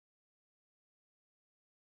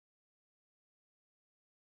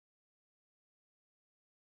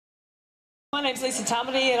My name's Lisa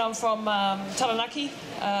Tamati and I'm from Taranaki,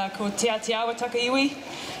 called Te Atiawa Takaiwi.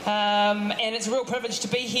 And it's a real privilege to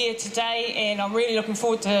be here today, and I'm really looking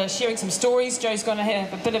forward to sharing some stories. Joe's going to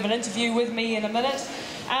have a bit of an interview with me in a minute.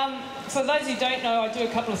 For those who don't know, I do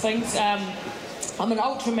a couple of things. I'm an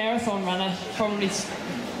ultra marathon runner, probably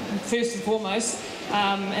first and foremost,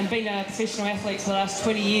 and been a professional athlete for the last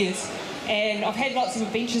 20 years. And I've had lots of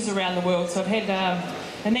adventures around the world, so I've had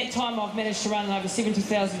in that time I've managed to run over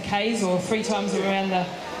 70,000 Ks, or 3 times around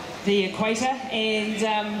the equator, and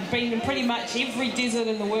been in pretty much every desert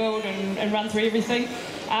in the world and run through everything,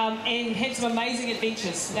 and had some amazing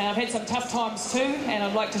adventures. Now, I've had some tough times too, and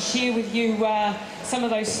I'd like to share with you some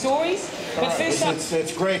of those stories. But right. First up,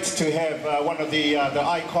 it's great to have one of the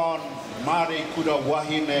icon Maori Kuda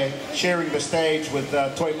Wahine sharing the stage with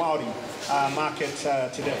Toi Maori market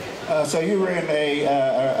today. So you ran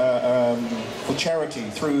for charity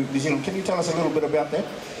through New Zealand. Can you tell us a little bit about that?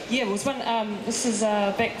 Yeah, well, this is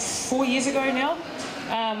back 4 years ago now.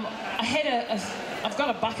 I've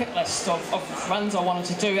got a bucket list of runs I wanted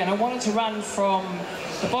to do, and I wanted to run from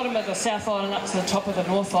the bottom of the South Island up to the top of the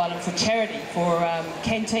North Island for charity, for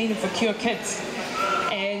Canteen and for Cure Kids.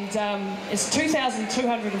 And it's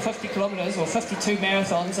 2,250 kilometres, or 52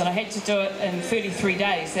 marathons, and I had to do it in 33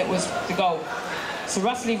 days. That was the goal. So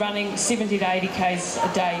roughly running 70 to 80 Ks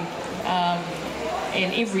a day,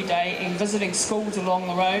 and every day, and visiting schools along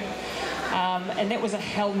the road. And that was a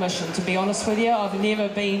hell mission, to be honest with you. I've never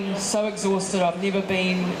been so exhausted, I've never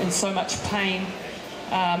been in so much pain.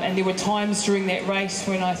 And there were times during that race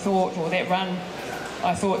when I thought, or that run,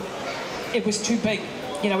 I thought it was too big.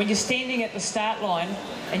 You know, when you're standing at the start line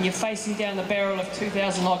and you're facing down the barrel of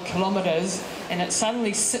 2,000 odd kilometres, and it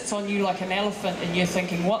suddenly sits on you like an elephant, and you're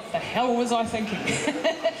thinking, what the hell was I thinking?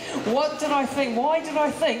 What did I think? Why did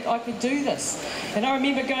I think I could do this? And I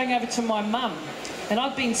remember going over to my mum, and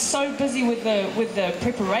I'd been so busy with the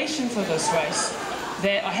preparation for this race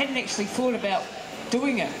that I hadn't actually thought about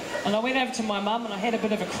doing it. And I went over to my mum and I had a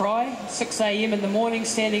bit of a cry, 6 a.m. in the morning,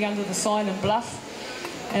 standing under the sign in Bluff.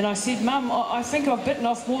 And I said, Mum, I think I've bitten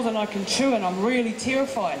off more than I can chew, and I'm really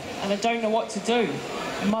terrified and I don't know what to do.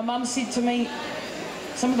 And my mum said to me,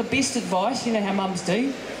 some of the best advice, you know how mums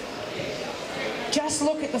do, just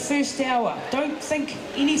look at the first hour. Don't think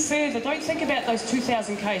any further. Don't think about those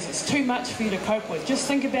 2,000 Ks. It's too much for you to cope with. Just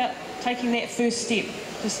think about taking that first step.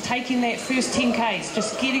 Just taking that first 10 Ks.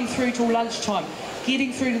 Just getting through till lunchtime.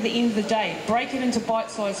 Getting through to the end of the day. Break it into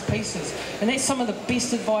bite-sized pieces. And that's some of the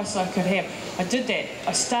best advice I could have. I did that.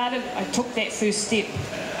 I took that first step.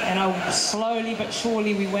 And slowly but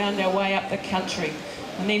surely we wound our way up the country.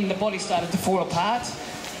 And then the body started to fall apart.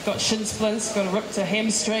 Got shin splints, got a ripped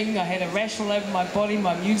hamstring, I had a rash all over my body,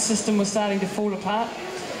 my immune system was starting to fall apart.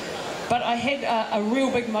 But I had a real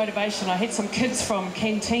big motivation. I had some kids from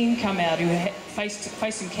Canteen come out who were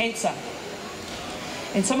facing cancer.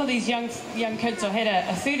 And some of these young kids, I had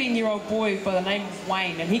a 13-year-old boy by the name of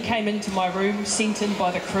Wayne, and he came into my room, sent in by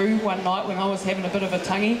the crew one night when I was having a bit of a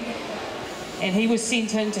tungy, and he was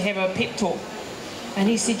sent in to have a pep talk. And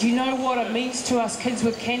he said, you know what it means to us kids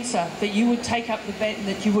with cancer, that you would take up the baton,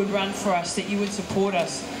 that you would run for us, that you would support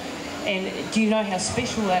us. And do you know how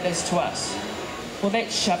special that is to us? Well, that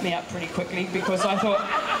shut me up pretty quickly, because I thought,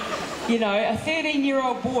 you know, a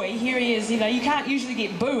 13-year-old boy, here he is, you know, you can't usually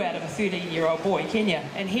get boo out of a 13-year-old boy, can you?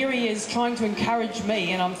 And here he is trying to encourage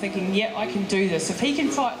me, and I'm thinking, yeah, I can do this. If he can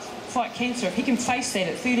fight cancer, if he can face that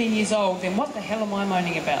at 13 years old, then what the hell am I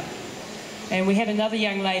moaning about? And we had another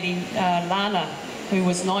young lady, Lana, who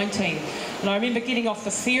was 19, and I remember getting off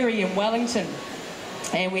the ferry in Wellington,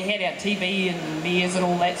 and we had our TV and beers and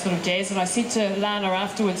all that sort of jazz, and I said to Lana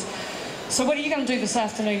afterwards, so what are you going to do this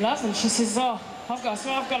afternoon, love? And she says, oh, I've got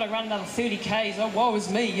to run another 30 Ks, oh, woe is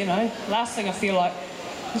me, you know, last thing I feel like.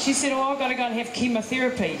 And she said, oh, I've got to go and have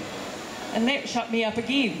chemotherapy. And that shut me up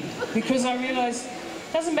again, because I realised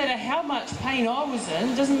it doesn't matter how much pain I was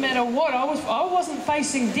in, it doesn't matter what, I wasn't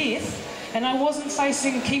facing death, and I wasn't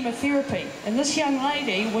facing chemotherapy. And this young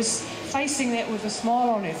lady was facing that with a smile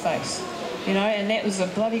on her face, you know, and that was a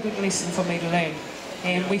bloody good lesson for me to learn.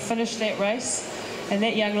 And we finished that race, and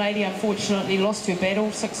that young lady unfortunately lost her battle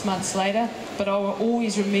 6 months later, but I will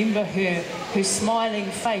always remember her smiling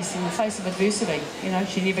face in the face of adversity. You know,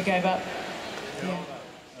 she never gave up. Yeah.